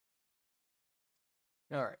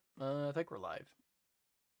Alright, I think we're live.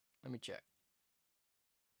 Let me check.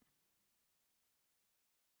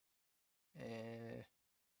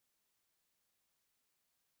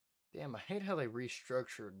 Damn, I hate how they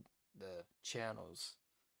restructured the channels.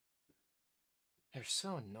 They're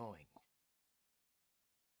so annoying.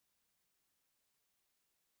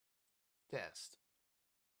 Test.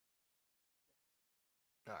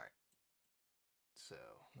 Alright. So,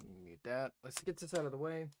 let me mute that. Let's get this out of the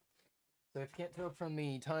way. So if you can't tell from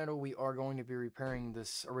the title, we are going to be repairing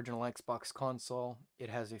this original Xbox console. It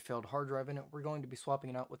has a failed hard drive in it. We're going to be swapping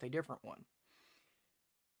it out with a different one.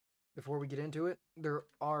 Before we get into it, there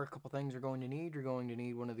are a couple things you're going to need. You're going to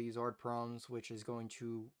need one of these ArdProms, which is going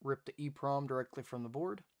to rip the EEPROM directly from the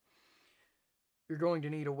board. You're going to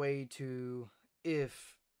need a way to,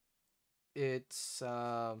 if it's,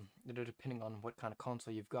 depending on what kind of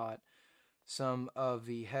console you've got, some of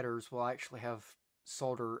the headers will actually have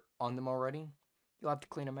solder on them already. You'll have to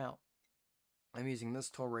clean them out. I'm using this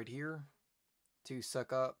tool right here to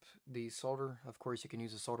suck up the solder. Of course, you can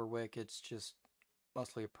use a solder wick. It's just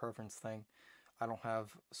mostly a preference thing. I don't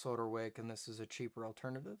have solder wick, and this is a cheaper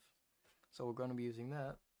alternative, so we're going to be using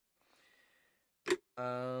that.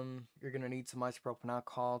 You're going to need some isopropyl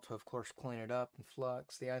alcohol to, of course, clean it up and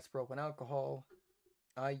flux. The isopropyl alcohol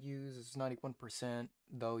I use is 91%,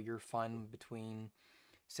 though you're fine between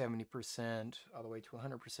 70% all the way to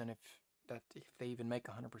 100% if they even make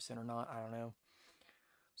 100% or not, I don't know.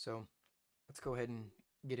 So let's go ahead and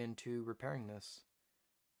get into repairing this.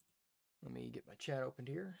 Let me get my chat opened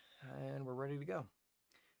here, and we're ready to go.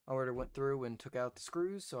 I already went through and took out the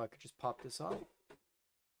screws, so I could just pop this off.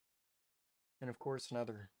 And of course,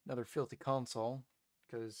 another filthy console,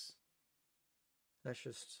 because that's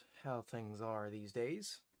just how things are these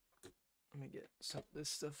days. Let me get some of this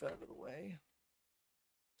stuff out of the way.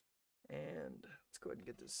 And let's go ahead and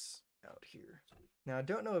get this out here. Now, I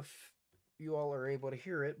don't know if you all are able to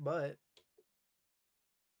hear it, but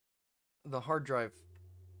the hard drive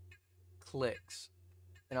clicks.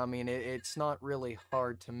 And I mean, it's not really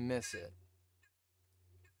hard to miss it.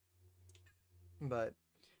 But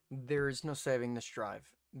there is no saving this drive.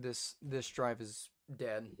 This drive is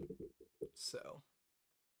dead. So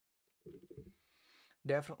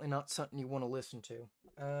definitely not something you want to listen to.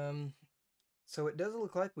 So it does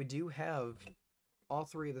look like we do have all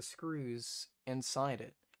three of the screws inside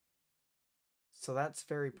it. So that's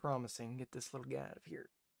very promising. Get this little guy out of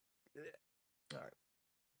here. Alright.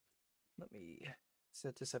 Let me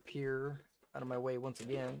set this up here out of my way once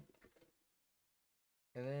again.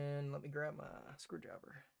 And then let me grab my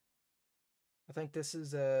screwdriver. I think this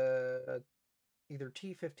is a either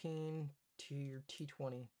T15 or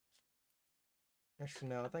T20. Actually,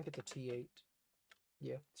 no, I think it's a T8.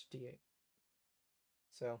 Yeah, it's a T8.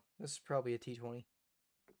 So this is probably a T20.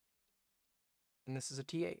 And this is a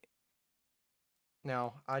T8.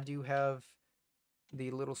 Now, I do have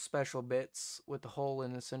the little special bits with the hole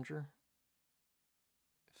in the center.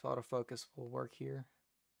 If autofocus will work here.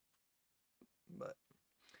 But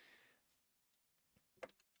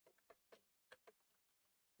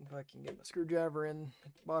if I can get my screwdriver in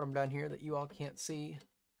at the bottom down here that you all can't see.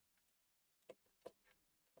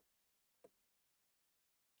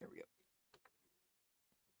 There we go.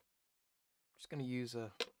 Just going to use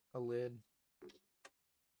a lid.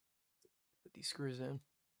 Put these screws in.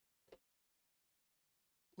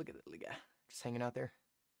 Look at that little guy. Just hanging out there.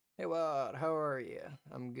 Hey, what? How are you?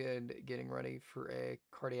 I'm good. Getting ready for a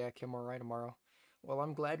cardiac MRI tomorrow. Well,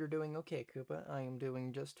 I'm glad you're doing okay, Koopa. I am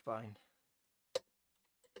doing just fine.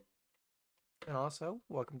 And also,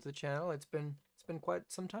 welcome to the channel. It's been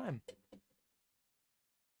quite some time.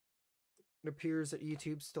 It appears that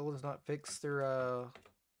YouTube still does not fix their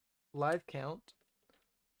live count,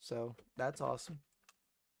 so that's awesome.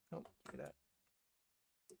 Oh, look at that.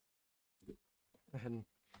 Go ahead and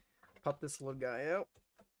pop this little guy out.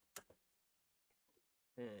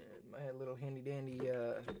 And my little handy dandy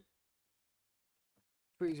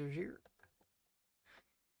tweezers here.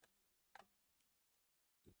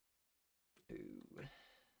 Ooh.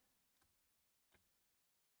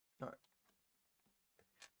 Alright.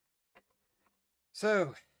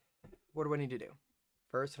 So, what do I need to do?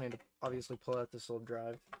 First, I need to obviously pull out this little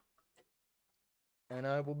drive. And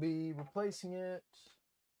I will be replacing it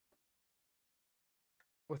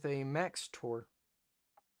with a Max Tour.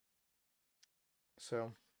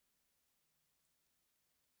 So,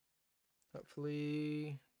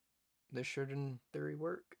 hopefully this should in theory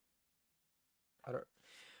work.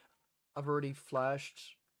 I've already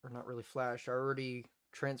flashed, or not really flashed, I already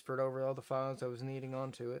transferred over all the files I was needing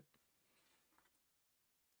onto it.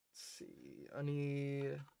 Let's see, I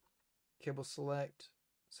need cable select,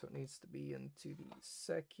 So it needs to be into the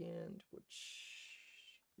second,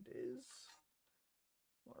 which it is.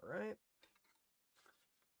 All right.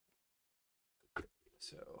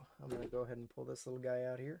 So I'm going to go ahead and pull this little guy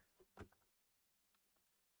out here.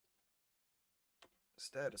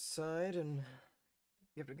 Set that aside and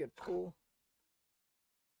give it a good pull.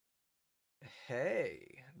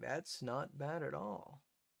 Hey, that's not bad at all.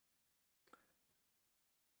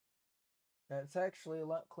 That's actually a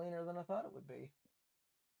lot cleaner than I thought it would be.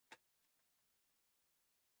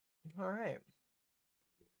 All right.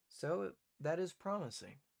 So that is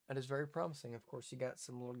promising. That is very promising. Of course, you got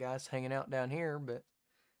some little guys hanging out down here, but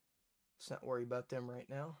let's not worry about them right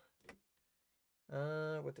now.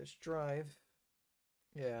 With this drive,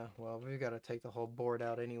 yeah, well, we've got to take the whole board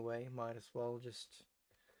out anyway. Might as well just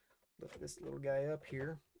lift this little guy up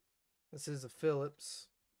here. This is a Philips,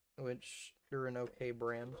 which they're an okay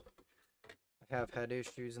brand. I have had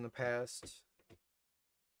issues in the past.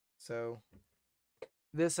 So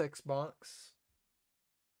this Xbox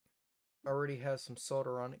already has some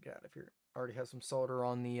solder on it. Get out of here. Already has some solder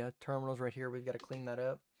on the terminals right here. We've got to clean that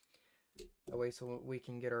up. That way so we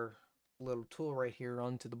can get our little tool right here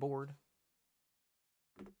onto the board.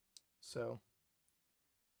 So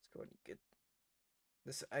let's go ahead and get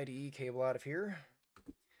this IDE cable out of here.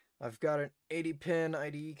 I've got an 80-pin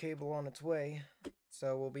IDE cable on its way,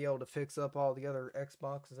 so we'll be able to fix up all the other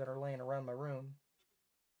Xboxes that are laying around my room.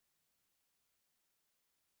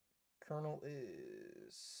 Kernel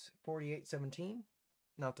is 4817.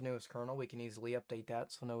 Not the newest kernel. We can easily update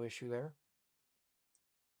that, so no issue there.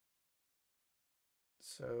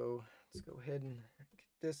 So let's go ahead and get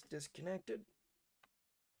this disconnected.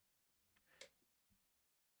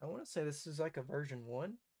 I want to say this is like a version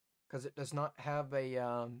 1 because it does not have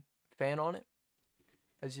a fan on it.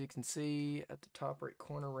 As you can see at the top right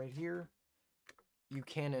corner right here, you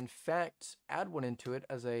can in fact add one into it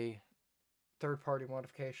as a third-party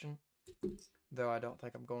modification, though I don't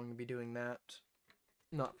think I'm going to be doing that.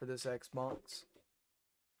 Not for this Xbox.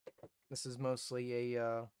 This is mostly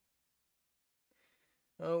a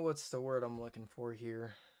oh, what's the word I'm looking for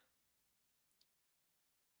here?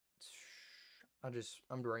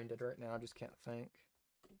 I'm brain dead right now. I just can't think.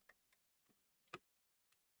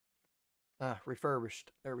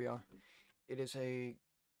 Refurbished. There we are. It is a,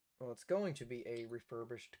 well, it's going to be a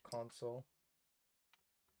refurbished console.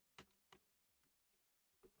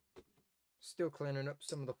 Still cleaning up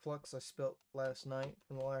some of the flux I spilt last night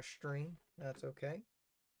from the last stream. That's okay.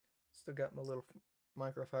 Still got my little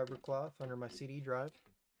microfiber cloth under my CD drive.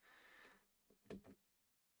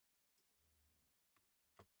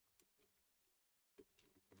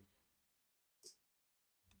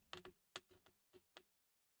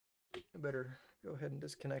 I better go ahead and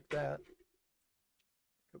disconnect that.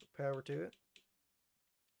 Put the power to it.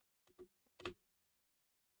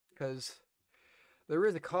 Because there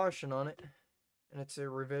is a caution on it, and it's a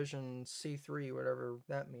revision C3, whatever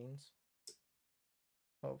that means.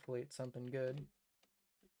 Hopefully it's something good.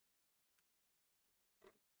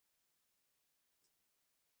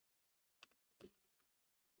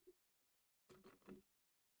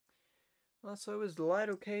 Well, so is the light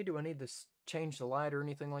okay? Do I need to change the light or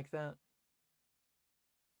anything like that?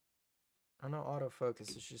 I know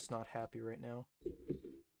autofocus is just not happy right now.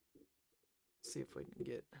 Let's see if we can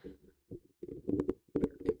get a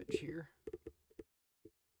better image here.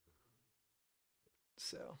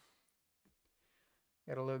 So,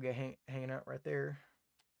 got a little guy hanging out right there.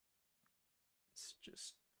 Let's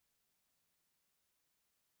just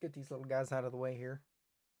get these little guys out of the way here.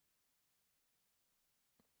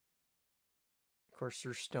 Of course,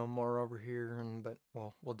 there's still more over here, but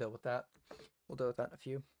well, we'll deal with that. We'll deal with that in a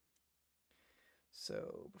few.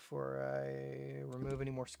 So before I remove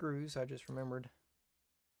any more screws, I just remembered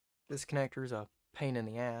this connector is a pain in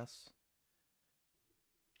the ass.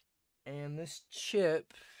 And this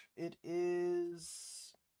chip, it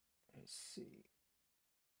is, let's see,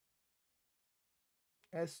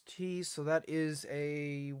 ST, so that is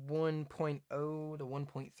a 1.0 to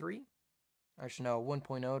 1.3. Actually, no,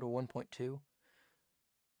 1.0 to 1.2.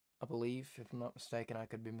 I believe, if I'm not mistaken. I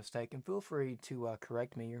could be mistaken. Feel free to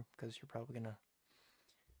correct me, because you're probably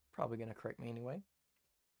gonna correct me anyway.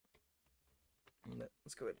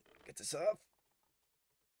 Let's go ahead and get this off.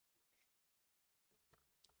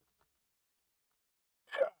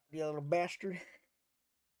 You little bastard.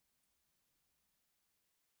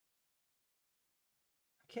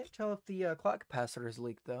 I can't tell if the clock capacitor is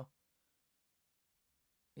leaked though.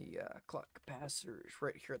 The clock capacitor is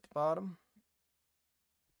right here at the bottom.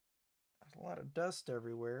 There's a lot of dust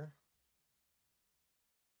everywhere.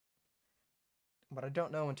 But I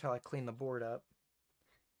don't know until I clean the board up.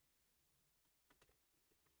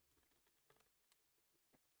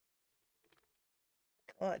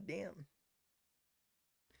 Ah, damn.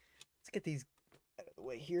 Let's get these out of the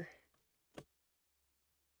way here.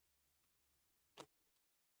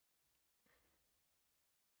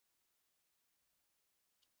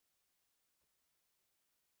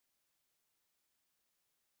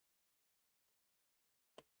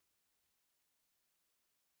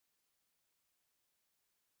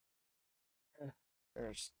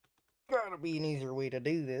 There's gotta be an easier way to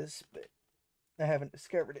do this, but I haven't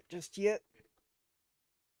discovered it just yet.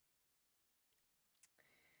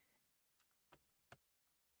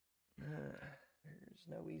 There's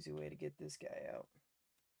no easy way to get this guy out.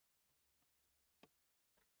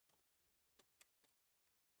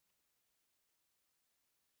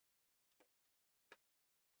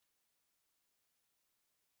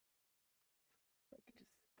 I could just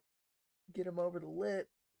get him over the lip.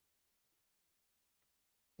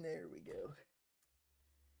 There we go.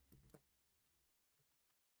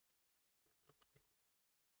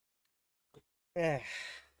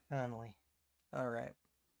 Finally. Alright.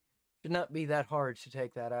 Should not be that hard to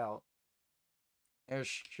take that out.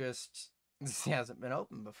 It's just, this hasn't been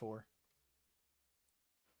opened before.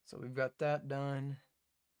 So we've got that done.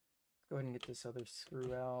 Let's go ahead and get this other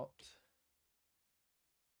screw out.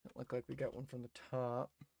 Don't look like we got one from the top.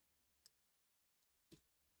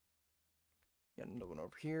 Got another one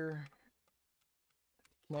over here.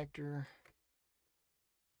 Connector.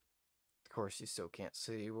 Of course, you still can't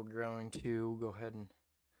see. We're going to go ahead and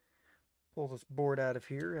pull this board out of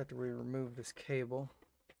here after we remove this cable.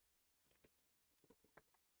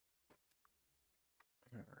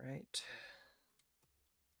 All right.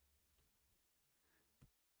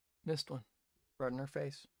 Missed one. Right in our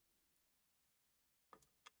face.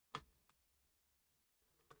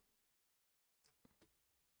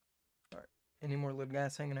 All right. Any more little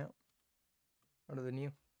guys hanging out? Other than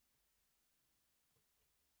you?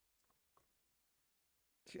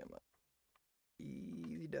 Come on.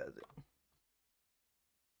 Easy does it.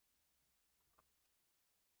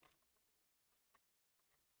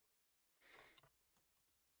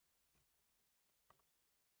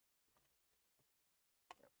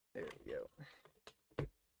 There we go.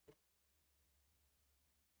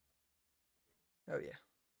 Oh yeah.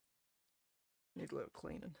 Need a little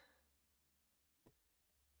cleaning.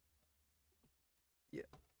 Yeah.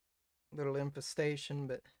 Little infestation,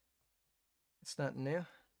 but it's nothing new.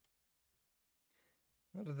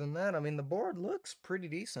 Other than that, I mean, the board looks pretty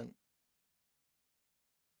decent.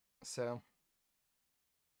 So,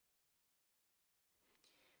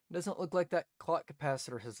 it doesn't look like that clock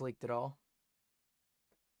capacitor has leaked at all.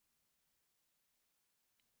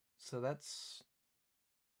 So that's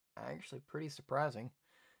actually pretty surprising.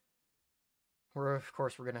 Of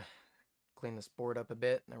course, we're going to clean this board up a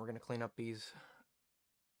bit, and then we're going to clean up these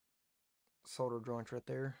solder joints right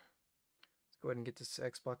there. Let's go ahead and get this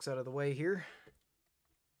Xbox out of the way here.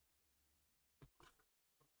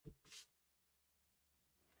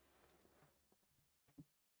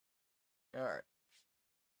 Alright.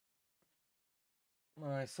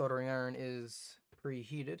 My soldering iron is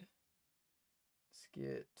preheated. Let's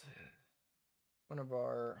get one of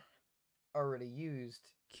our already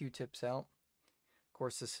used Q-tips out. Of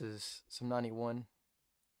course, this is some 91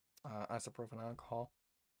 isopropyl alcohol.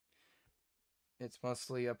 It's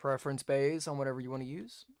mostly a preference based on whatever you want to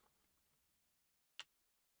use.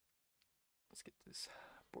 Let's get this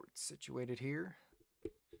board situated here.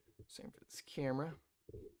 Same for this camera.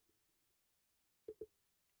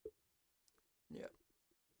 Yeah.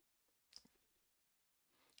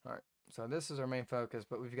 All right. So this is our main focus,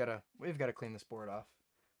 but we've got to clean this board off.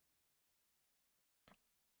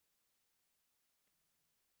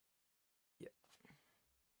 Yeah.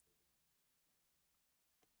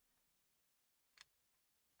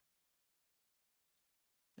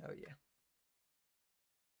 Oh yeah.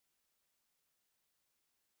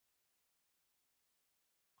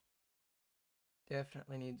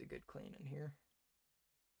 Definitely needs a good clean in here.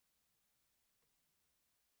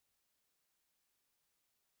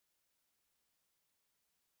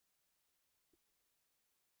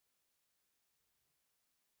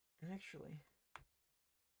 Actually,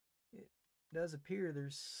 it does appear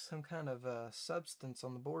there's some kind of substance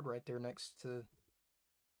on the board right there next to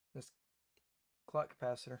this clock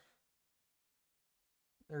capacitor.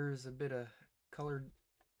 There's a bit of colored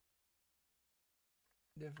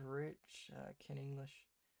difference. I can't English.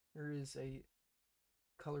 There is a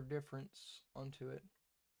color difference onto it.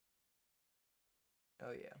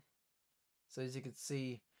 Oh yeah. So as you can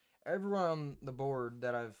see, everyone on the board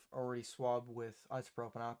that I've already swabbed with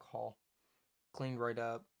isopropyl alcohol cleaned right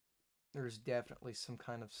up. There's definitely some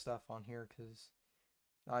kind of stuff on here because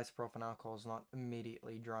the isopropyl alcohol is not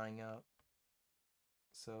immediately drying up.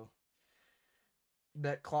 So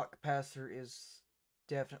that clock capacitor is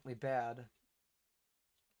definitely bad.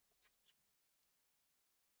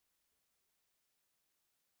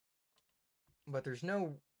 But there's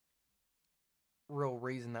no real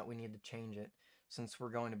reason that we need to change it, since we're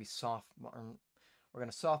going to be we're going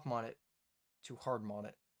to soft mod it to hard mod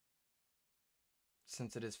it,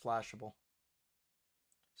 since it is flashable.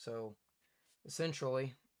 So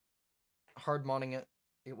essentially, hard modding it,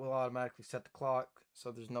 it will automatically set the clock,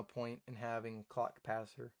 so there's no point in having a clock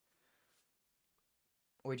capacitor.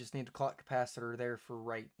 We just need the clock capacitor there for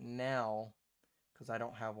right now, because I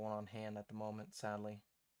don't have one on hand at the moment, sadly.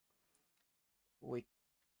 What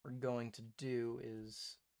we're going to do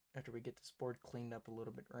is, after we get this board cleaned up a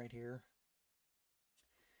little bit right here,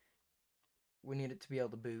 we need it to be able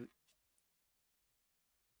to boot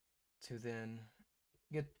to then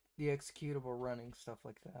get the executable running, stuff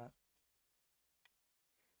like that.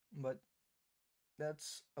 But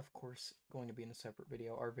that's, of course, going to be in a separate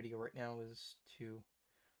video. Our video right now is to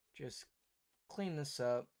just clean this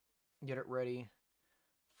up, get it ready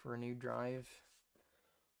for a new drive.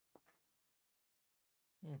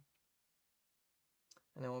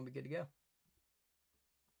 And then we'll be good to go.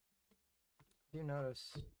 You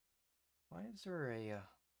notice, why is there a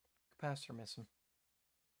capacitor missing?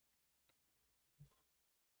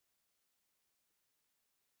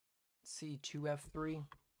 C2F3.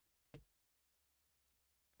 If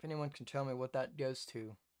anyone can tell me what that goes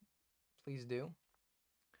to, please do.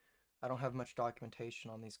 I don't have much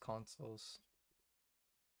documentation on these consoles.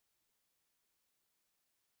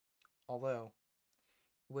 Although,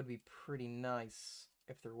 it would be pretty nice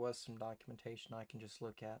if there was some documentation I can just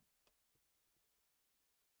look at.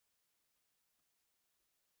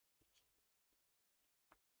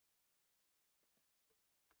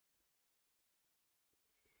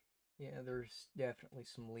 Yeah, there's definitely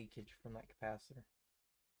some leakage from that capacitor.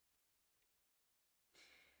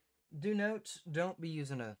 Do note, don't be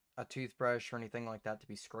using a toothbrush or anything like that to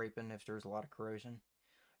be scraping if there's a lot of corrosion.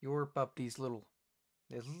 You warp up these little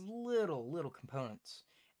components.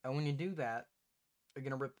 And when you do that, you're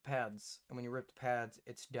going to rip the pads. And when you rip the pads,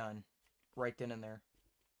 it's done. Right then and there.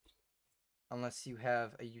 Unless you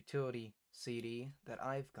have a utility CD that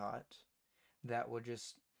I've got that will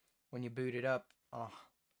just, when you boot it up on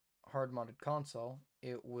a hard modded console,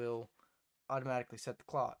 it will automatically set the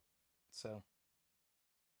clock. So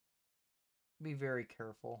be very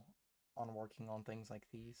careful on working on things like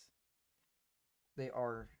these. They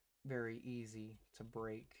are very easy to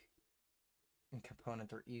break, and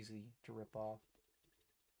components are easy to rip off.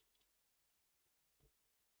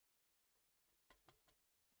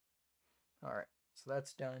 Alright, so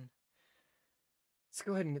that's done. Let's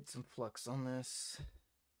go ahead and get some flux on this.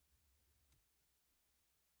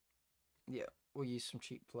 Yeah, we'll use some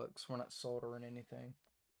cheap flux. We're not soldering anything.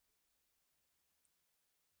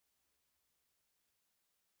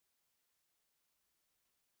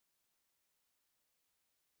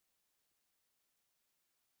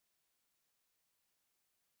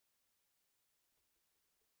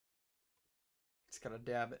 Just gotta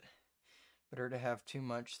dab it. Better to have too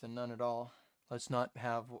much than none at all. Let's not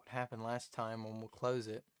have what happened last time when we'll close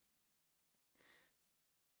it.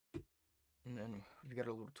 And then we've got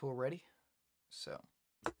our little tool ready. So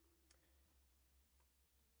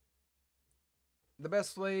the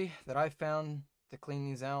best way that I've found to clean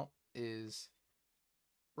these out is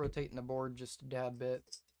rotating the board just a dab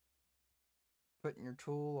bit. Putting your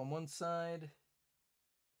tool on one side.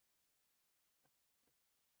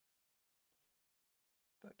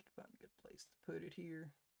 If I can find a good place to put it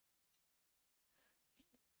here.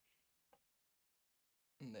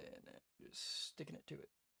 And then just sticking it to it.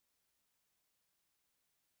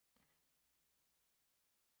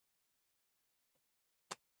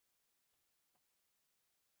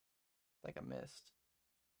 I think I missed.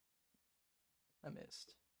 I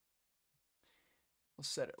missed. We'll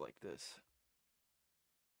set it like this.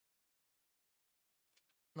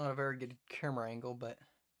 Not a very good camera angle, but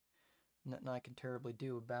nothing I can terribly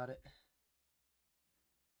do about it.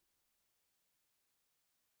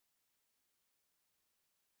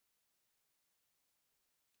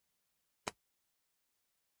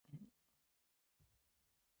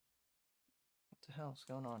 What the hell's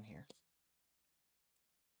going on here?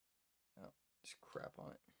 Oh, just crap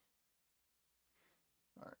on it.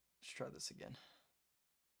 Alright, let's try this again.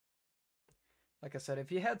 Like I said,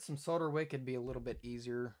 if you had some solder wick, it'd be a little bit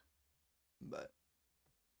easier, but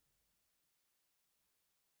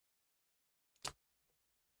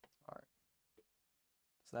alright.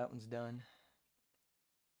 So that one's done.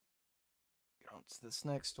 Get on to this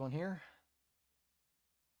next one here.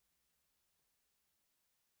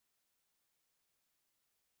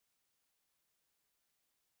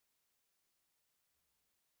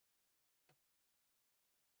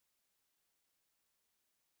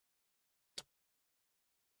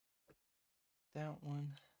 that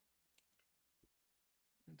one.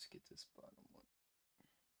 Let's get this bottom one.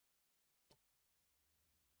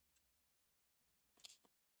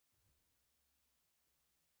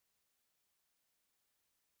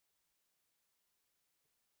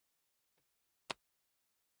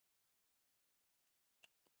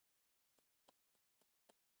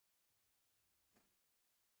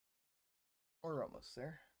 We're almost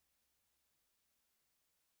there.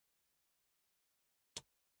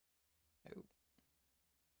 Oh.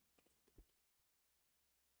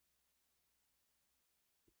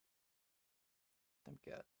 I've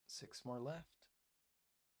got 6 more left.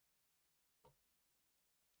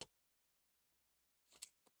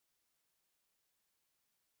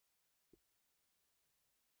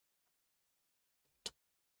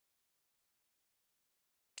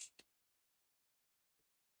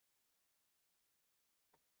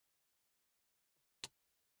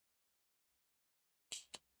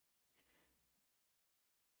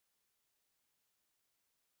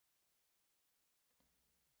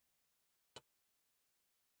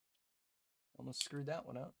 Almost screwed that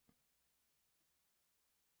one up.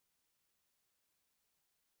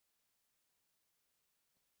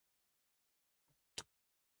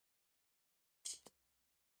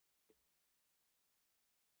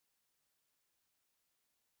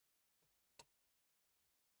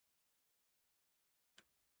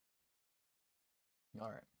 All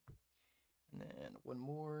right. And then one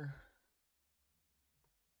more.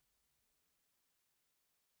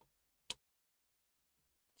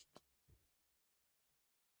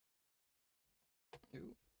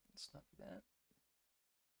 Ooh, let's not do that.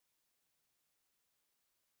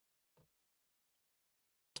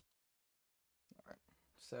 All right.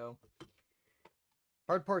 So,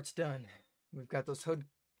 hard part's done. We've got those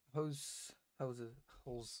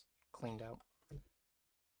holes cleaned out.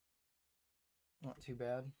 Not too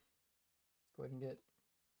bad. Let's go ahead and get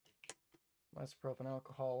isopropyl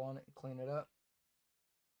alcohol on it and clean it up.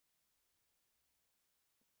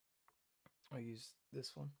 I'll use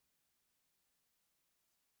this one.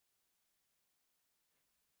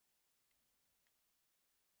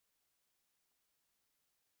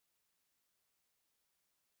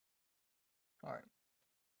 All right.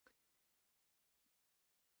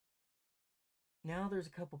 Now there's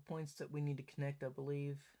a couple points that we need to connect, I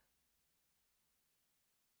believe.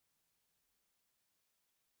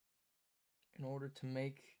 In order to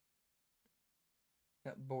make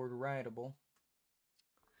that board writable.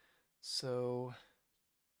 So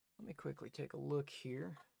let me quickly take a look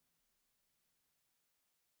here.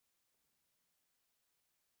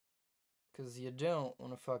 Because you don't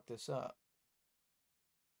want to fuck this up.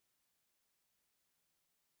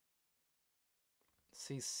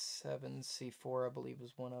 C7, C4, I believe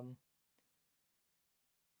is one of them.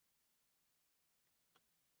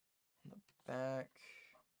 On the back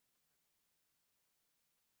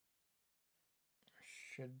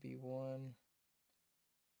should be one.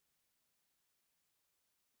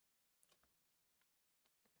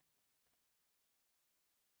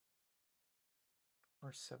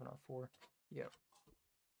 Or 704. Yep.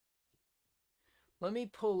 Let me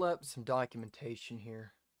pull up some documentation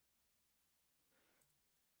here.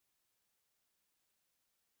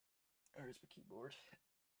 There's the keyboard.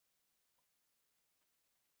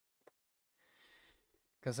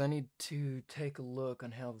 Because I need to take a look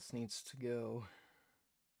on how this needs to go.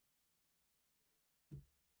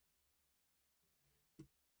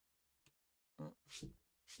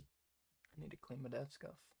 I need to clean my desk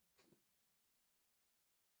off.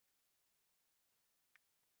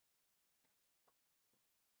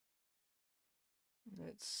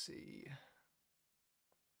 Let's see.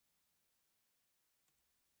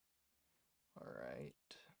 All right.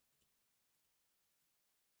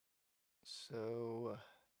 So,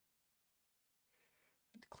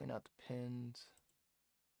 clean out the pins.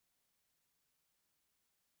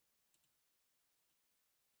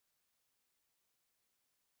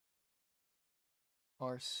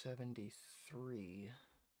 R73.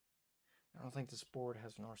 I don't think this board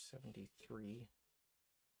has an R73.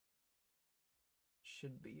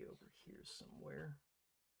 Should be over here somewhere.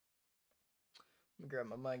 Let me grab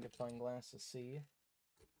my magnifying glass to see.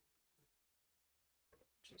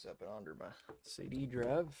 Which is up and under my CD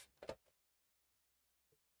drive.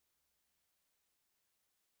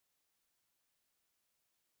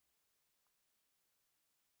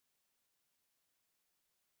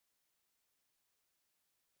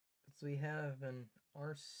 So we have an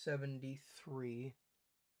R73.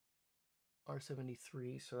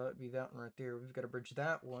 R73, so that would be that one right there. We've got to bridge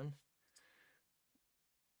that one.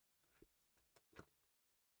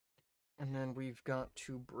 And then we've got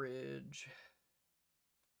to bridge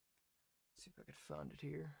See if I could find it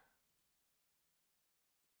here.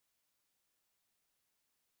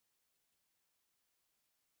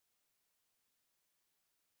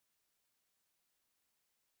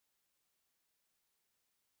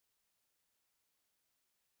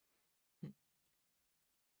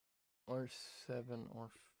 R7,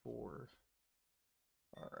 R4.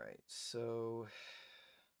 Alright, so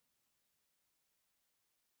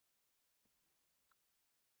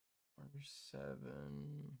R7,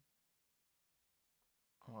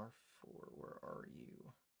 R4, where are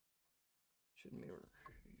you? Shouldn't be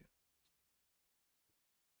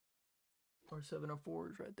R7,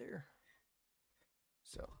 R4 is right there.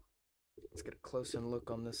 So let's get a close in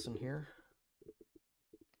look on this one here.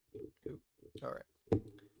 Alright.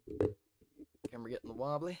 Camera getting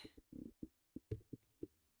wobbly.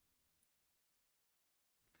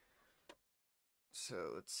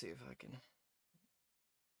 So let's see if I can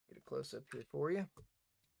get a close up here for you.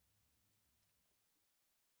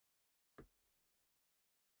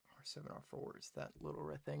 R7, R4 is that little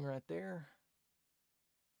thing right there.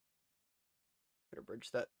 Gotta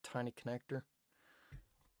bridge that tiny connector.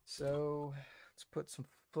 So let's put some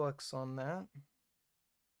flux on that.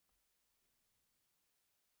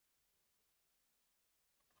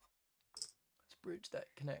 Let's bridge that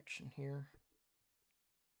connection here.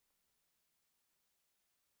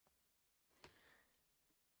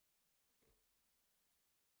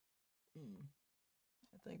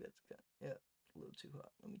 I think that's got, yeah, a little too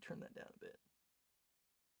hot. Let me turn that down a bit.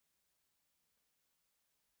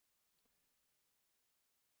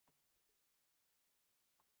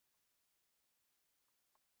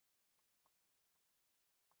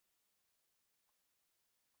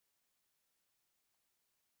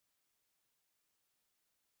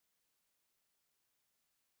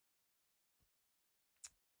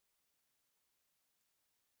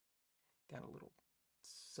 Got a little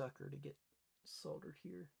sucker to get soldered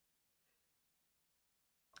here.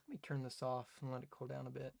 Let me turn this off and let it cool down a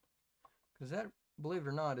bit. Because that, believe it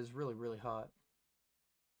or not, is really, really hot.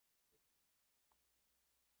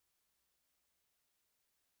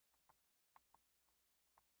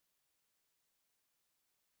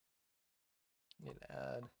 Need to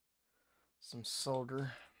add some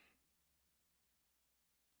solder.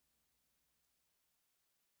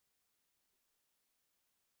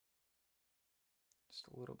 Just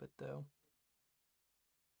a little bit though.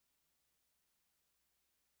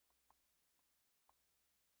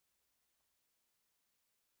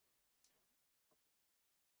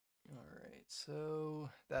 Alright, so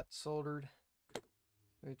that's soldered.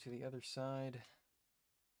 Move to the other side.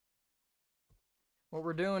 What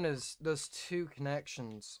we're doing is those two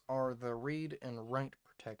connections are the read and write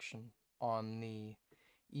protection on the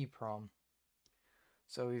EEPROM.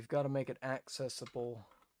 So we've got to make it accessible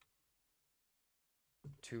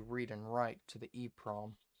to read and write to the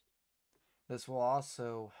EEPROM. This will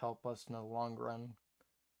also help us in the long run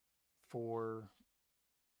for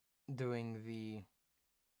doing the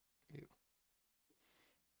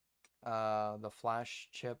flash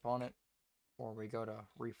chip on it, or we go to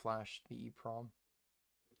reflash the EEPROM.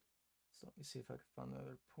 So let me see if I can find the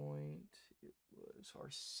other point. It was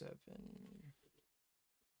R7.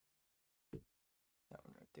 That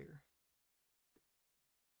one right there.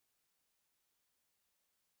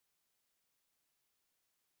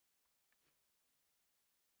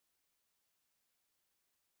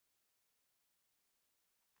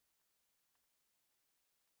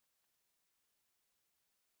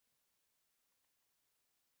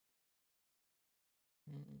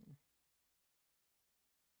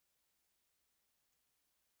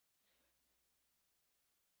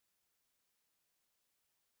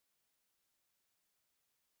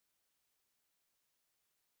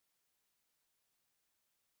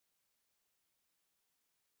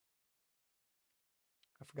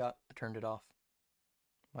 I forgot I turned it off.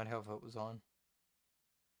 Might have it was on.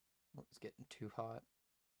 It was getting too hot.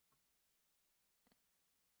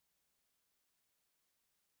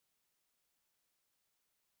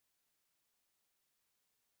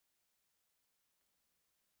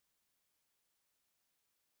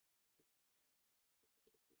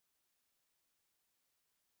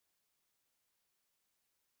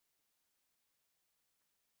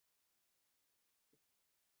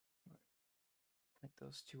 I think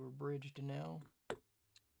those two are bridged now.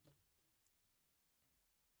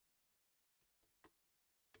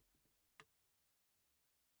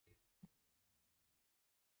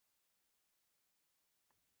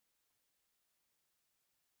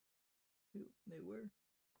 Ooh, they were.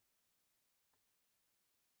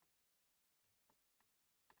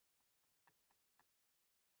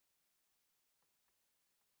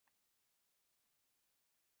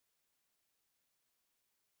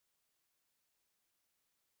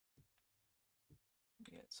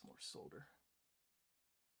 some more solder.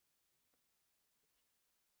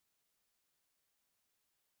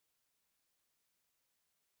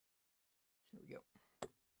 There we go.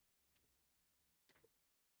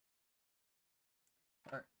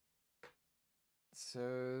 All right.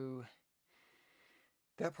 So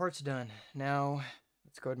that part's done. Now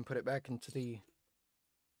let's go ahead and put it back into the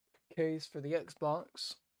case for the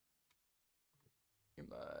Xbox. Get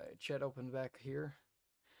my chat open back here.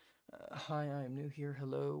 Hi, I am new here.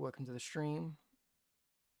 Hello, welcome to the stream.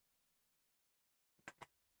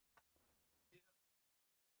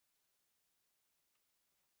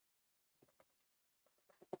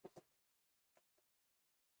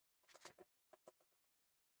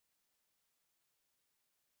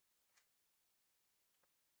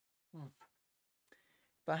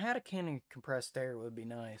 If I had a can of compressed air, it would be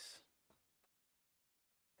nice.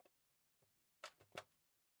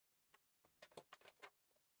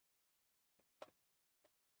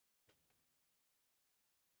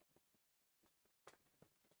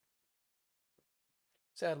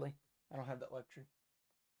 Sadly, I don't have that luxury.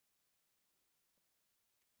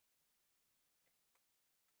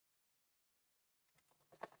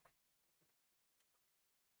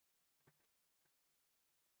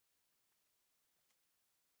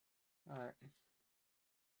 Alright.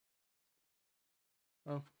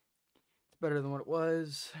 Well, it's better than what it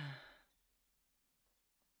was.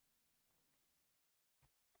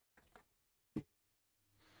 Let's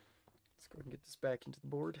go ahead and get this back into the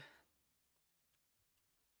board.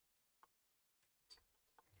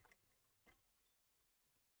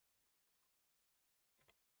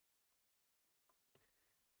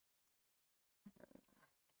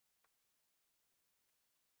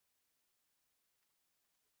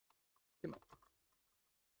 Come on.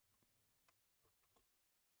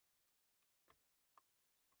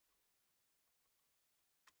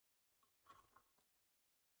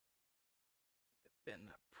 Bend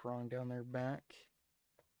that prong down there back.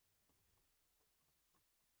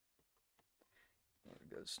 There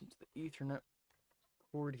it goes into the Ethernet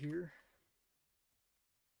cord here.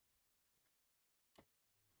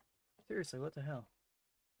 Seriously, what the hell?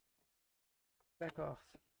 Back off.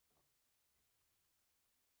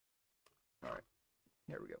 Alright,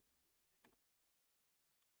 there we go.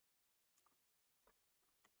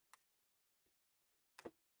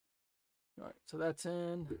 Alright, so that's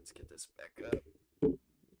in. Let's get this back up.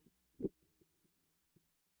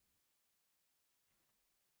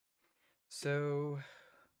 So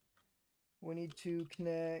we need to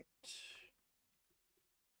connect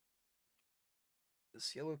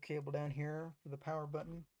this yellow cable down here for the power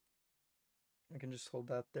button. I can just hold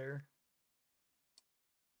that there.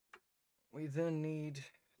 We then need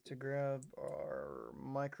to grab our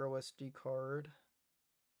micro SD card.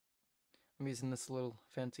 I'm using this little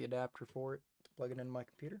fancy adapter for it to plug it into my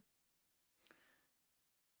computer.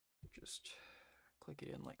 Just click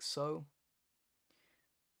it in like so.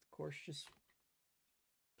 Of course, just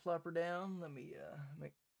plop her down. Let me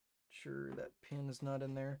make sure that pin is not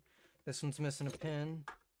in there. This one's missing a pin,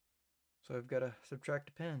 so I've got to subtract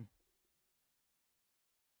a pin.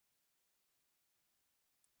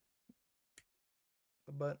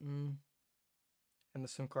 The button and the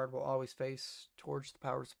SIM card will always face towards the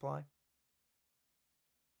power supply.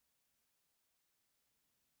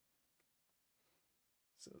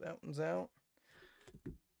 So that one's out.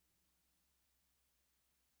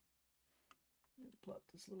 Plop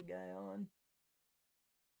this little guy on.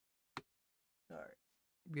 All right,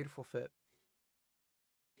 beautiful fit.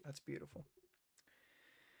 That's beautiful.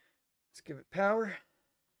 Let's give it power.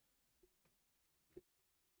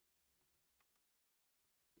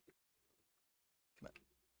 Come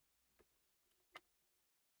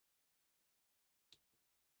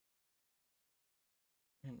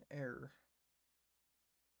on. An error.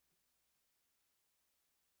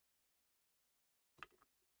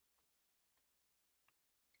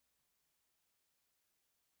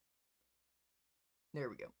 There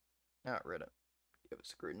we go. Now it read it. Give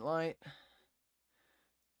us a green light.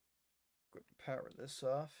 Go ahead and power this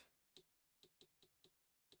off.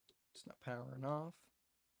 It's not powering off.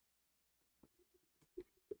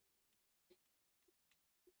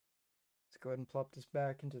 Let's go ahead and plop this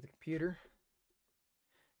back into the computer.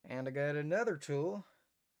 And I got another tool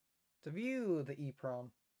to view the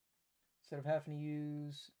EEPROM instead of having to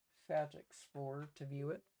use Fat Explorer to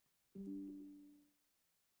view it.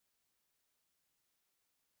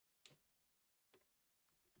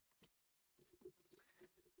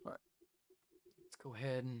 All right, let's go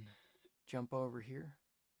ahead and jump over here.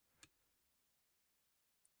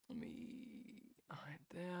 Let me hide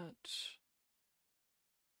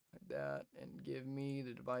that, and give me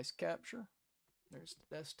the device capture. There's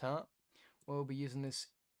the desktop. We'll be using this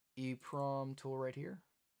EEPROM tool right here.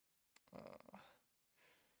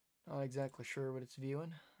 Not exactly sure what it's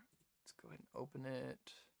viewing. Let's go ahead and open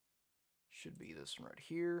it. Should be this one right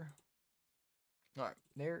here. Alright,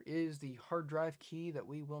 there is the hard drive key that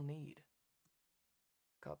we will need.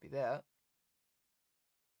 Copy that.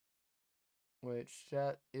 Which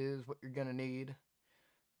that is what you're going to need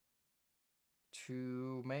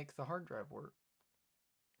to make the hard drive work.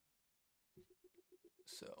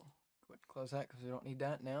 So, go ahead and close that because we don't need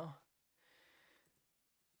that now.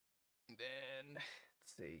 Then,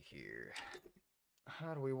 let's see here.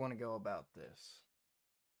 How do we want to go about this?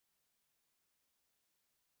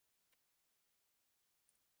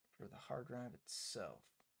 For the hard drive itself.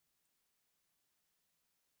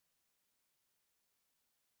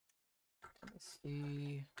 Let's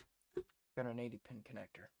see. Got an 80-pin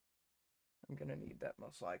connector. I'm going to need that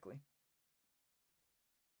most likely.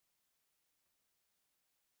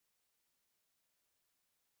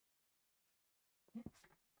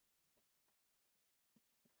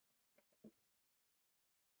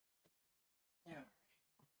 Yeah.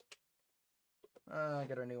 I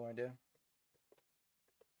got a new idea.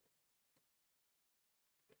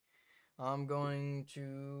 I'm going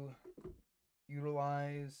to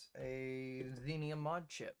utilize a Xenium mod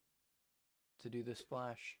chip to do this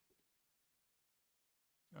flash.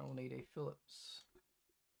 I will need a Phillips.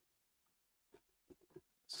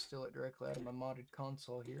 Steal it directly out of my modded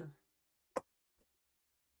console here.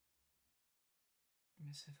 Let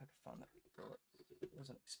me see if I can find that Phillips.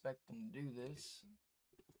 Wasn't expecting to do this.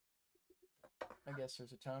 I guess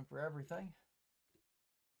there's a time for everything.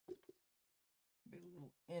 Be a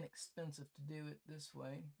little inexpensive to do it this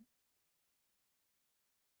way.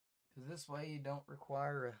 Because this way you don't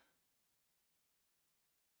require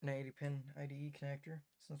an 80-pin IDE connector,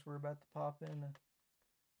 since we're about to pop in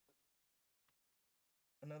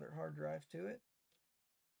another hard drive to it.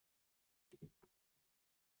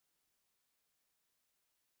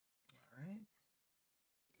 Alright.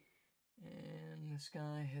 And this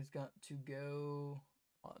guy has got to go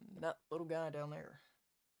on that little guy down there.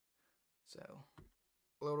 So,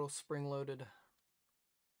 little spring-loaded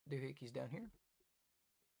doohickeys down here.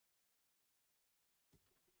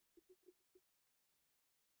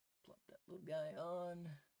 Plop that little guy on.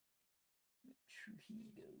 Make sure he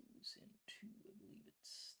goes into, I believe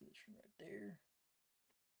it's this one right there.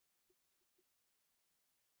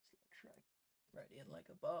 Slide right in like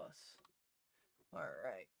a boss.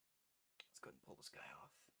 Alright. Let's go ahead and pull this guy off.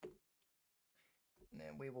 And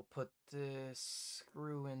then we will put this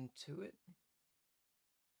screw into it.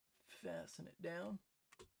 Fasten it down.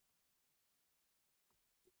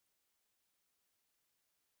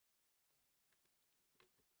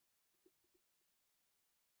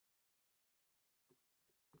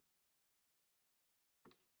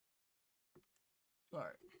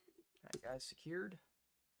 Alright, that guy's secured.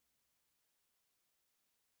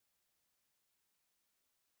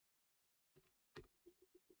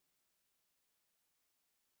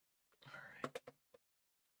 Alright.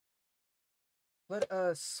 Let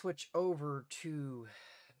us switch over to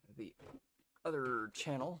the other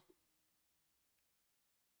channel.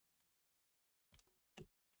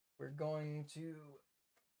 We're going to,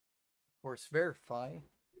 of course, verify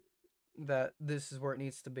that this is where it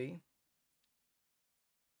needs to be.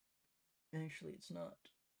 Actually, it's not.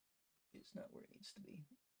 It's not where it needs to be.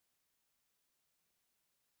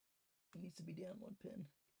 It needs to be down one pin.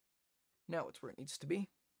 Now it's where it needs to be.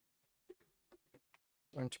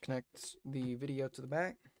 I'm going to connect the video to the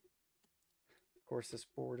back. Of course, this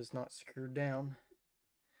board is not secured down.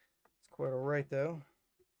 It's quite alright though.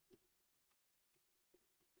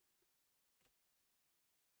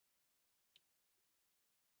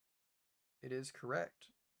 It is correct.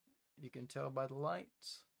 You can tell by the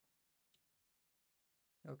lights.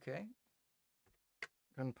 Okay.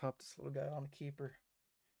 I'm going to pop this little guy on the keeper.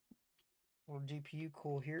 Little GPU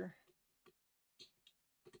cool here.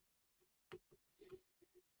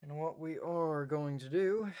 And what we are going to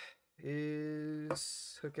do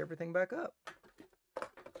is hook everything back up.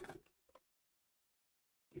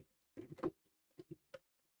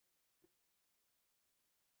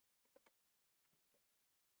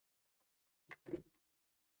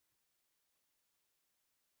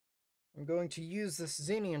 I'm going to use this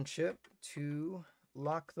Xenium chip to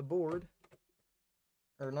lock the board.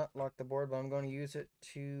 Or not lock the board, but I'm going to use it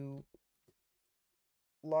to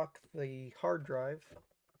lock the hard drive.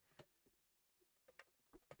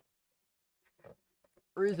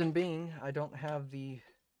 Reason being, I don't have the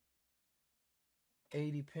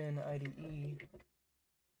 80-pin IDE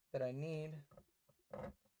that I need,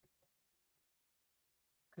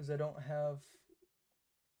 because I don't have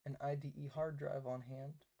an IDE hard drive on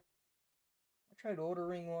hand. I tried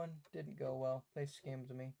ordering one, didn't go well. They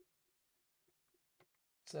scammed me.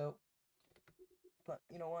 So, but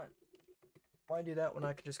you know what? Why do that when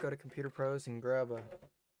I could just go to Computer Pros and grab a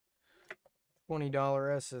 $20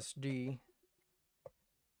 SSD?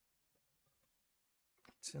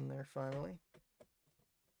 It's in there finally.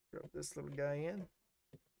 Drop this little guy in.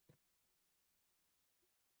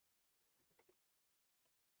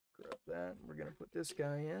 Grab that. We're going to put this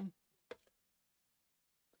guy in.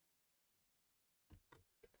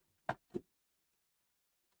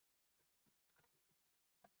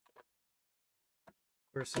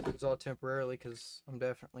 Of course, it's all temporarily because I'm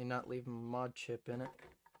definitely not leaving a mod chip in it.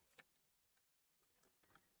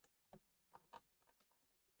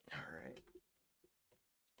 Alright.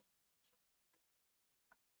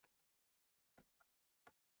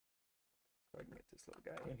 So I can get this little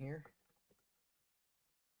guy in here.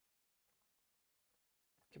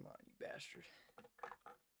 Come on, you bastard.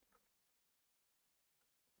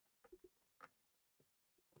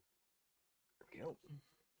 There we go.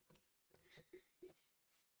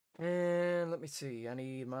 And let me see, I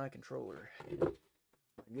need my controller. My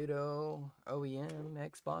good old OEM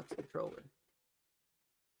Xbox controller.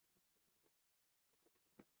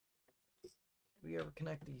 Do we ever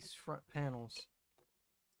connect these front panels?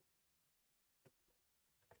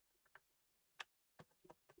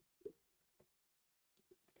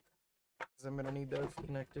 Because I'm going to need those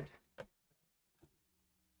connected.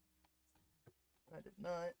 I did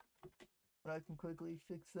not, but I can quickly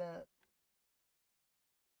fix that.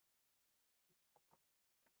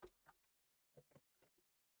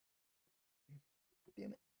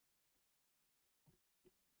 Damn it.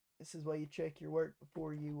 This is why you check your work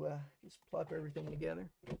before you just plop everything together.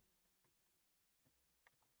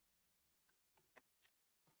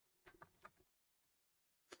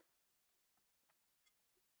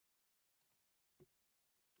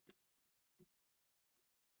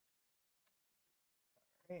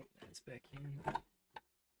 Alright, that's back in.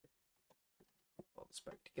 All this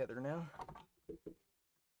back together now.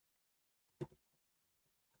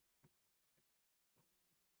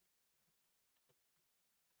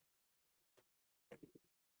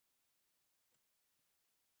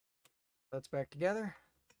 That's back together.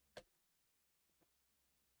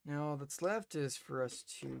 Now all that's left is for us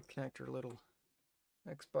to connect our little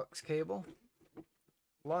Xbox cable,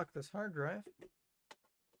 lock this hard drive,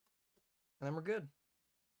 and then we're good.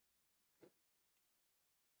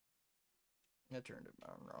 I turned it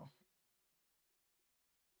on wrong.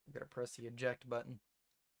 I'm gonna press the eject button.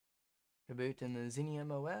 Reboot in the Xenium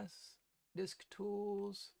OS. Disk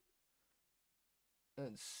tools.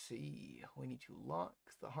 Let's see. We need to lock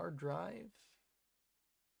the hard drive.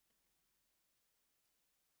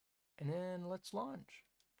 And then let's launch.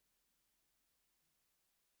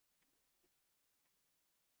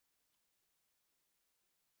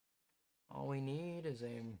 All we need is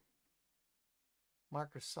a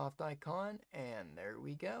Microsoft icon, and there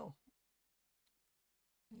we go.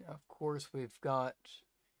 Now, of course, we've got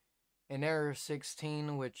an error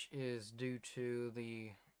 16, which is due to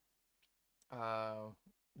the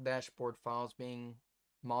dashboard files being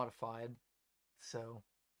modified. So,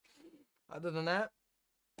 other than that,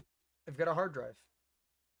 we've got a hard drive,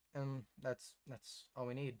 and that's all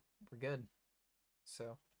we need. We're good. So,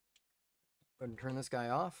 go ahead and turn this guy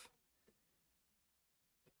off.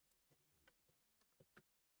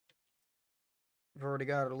 We've already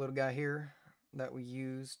got our little guy here that we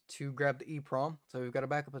used to grab the EEPROM. So we've got a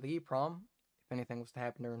backup of the EEPROM if anything was to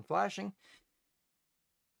happen during flashing.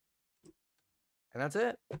 And that's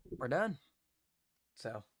it. We're done.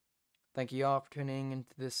 So thank you all for tuning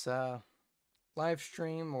into this live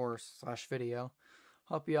stream or / video.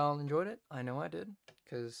 Hope you all enjoyed it. I know I did,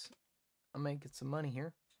 because I'm making some money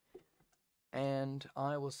here. And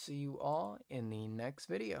I will see you all in the next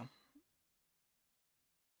video.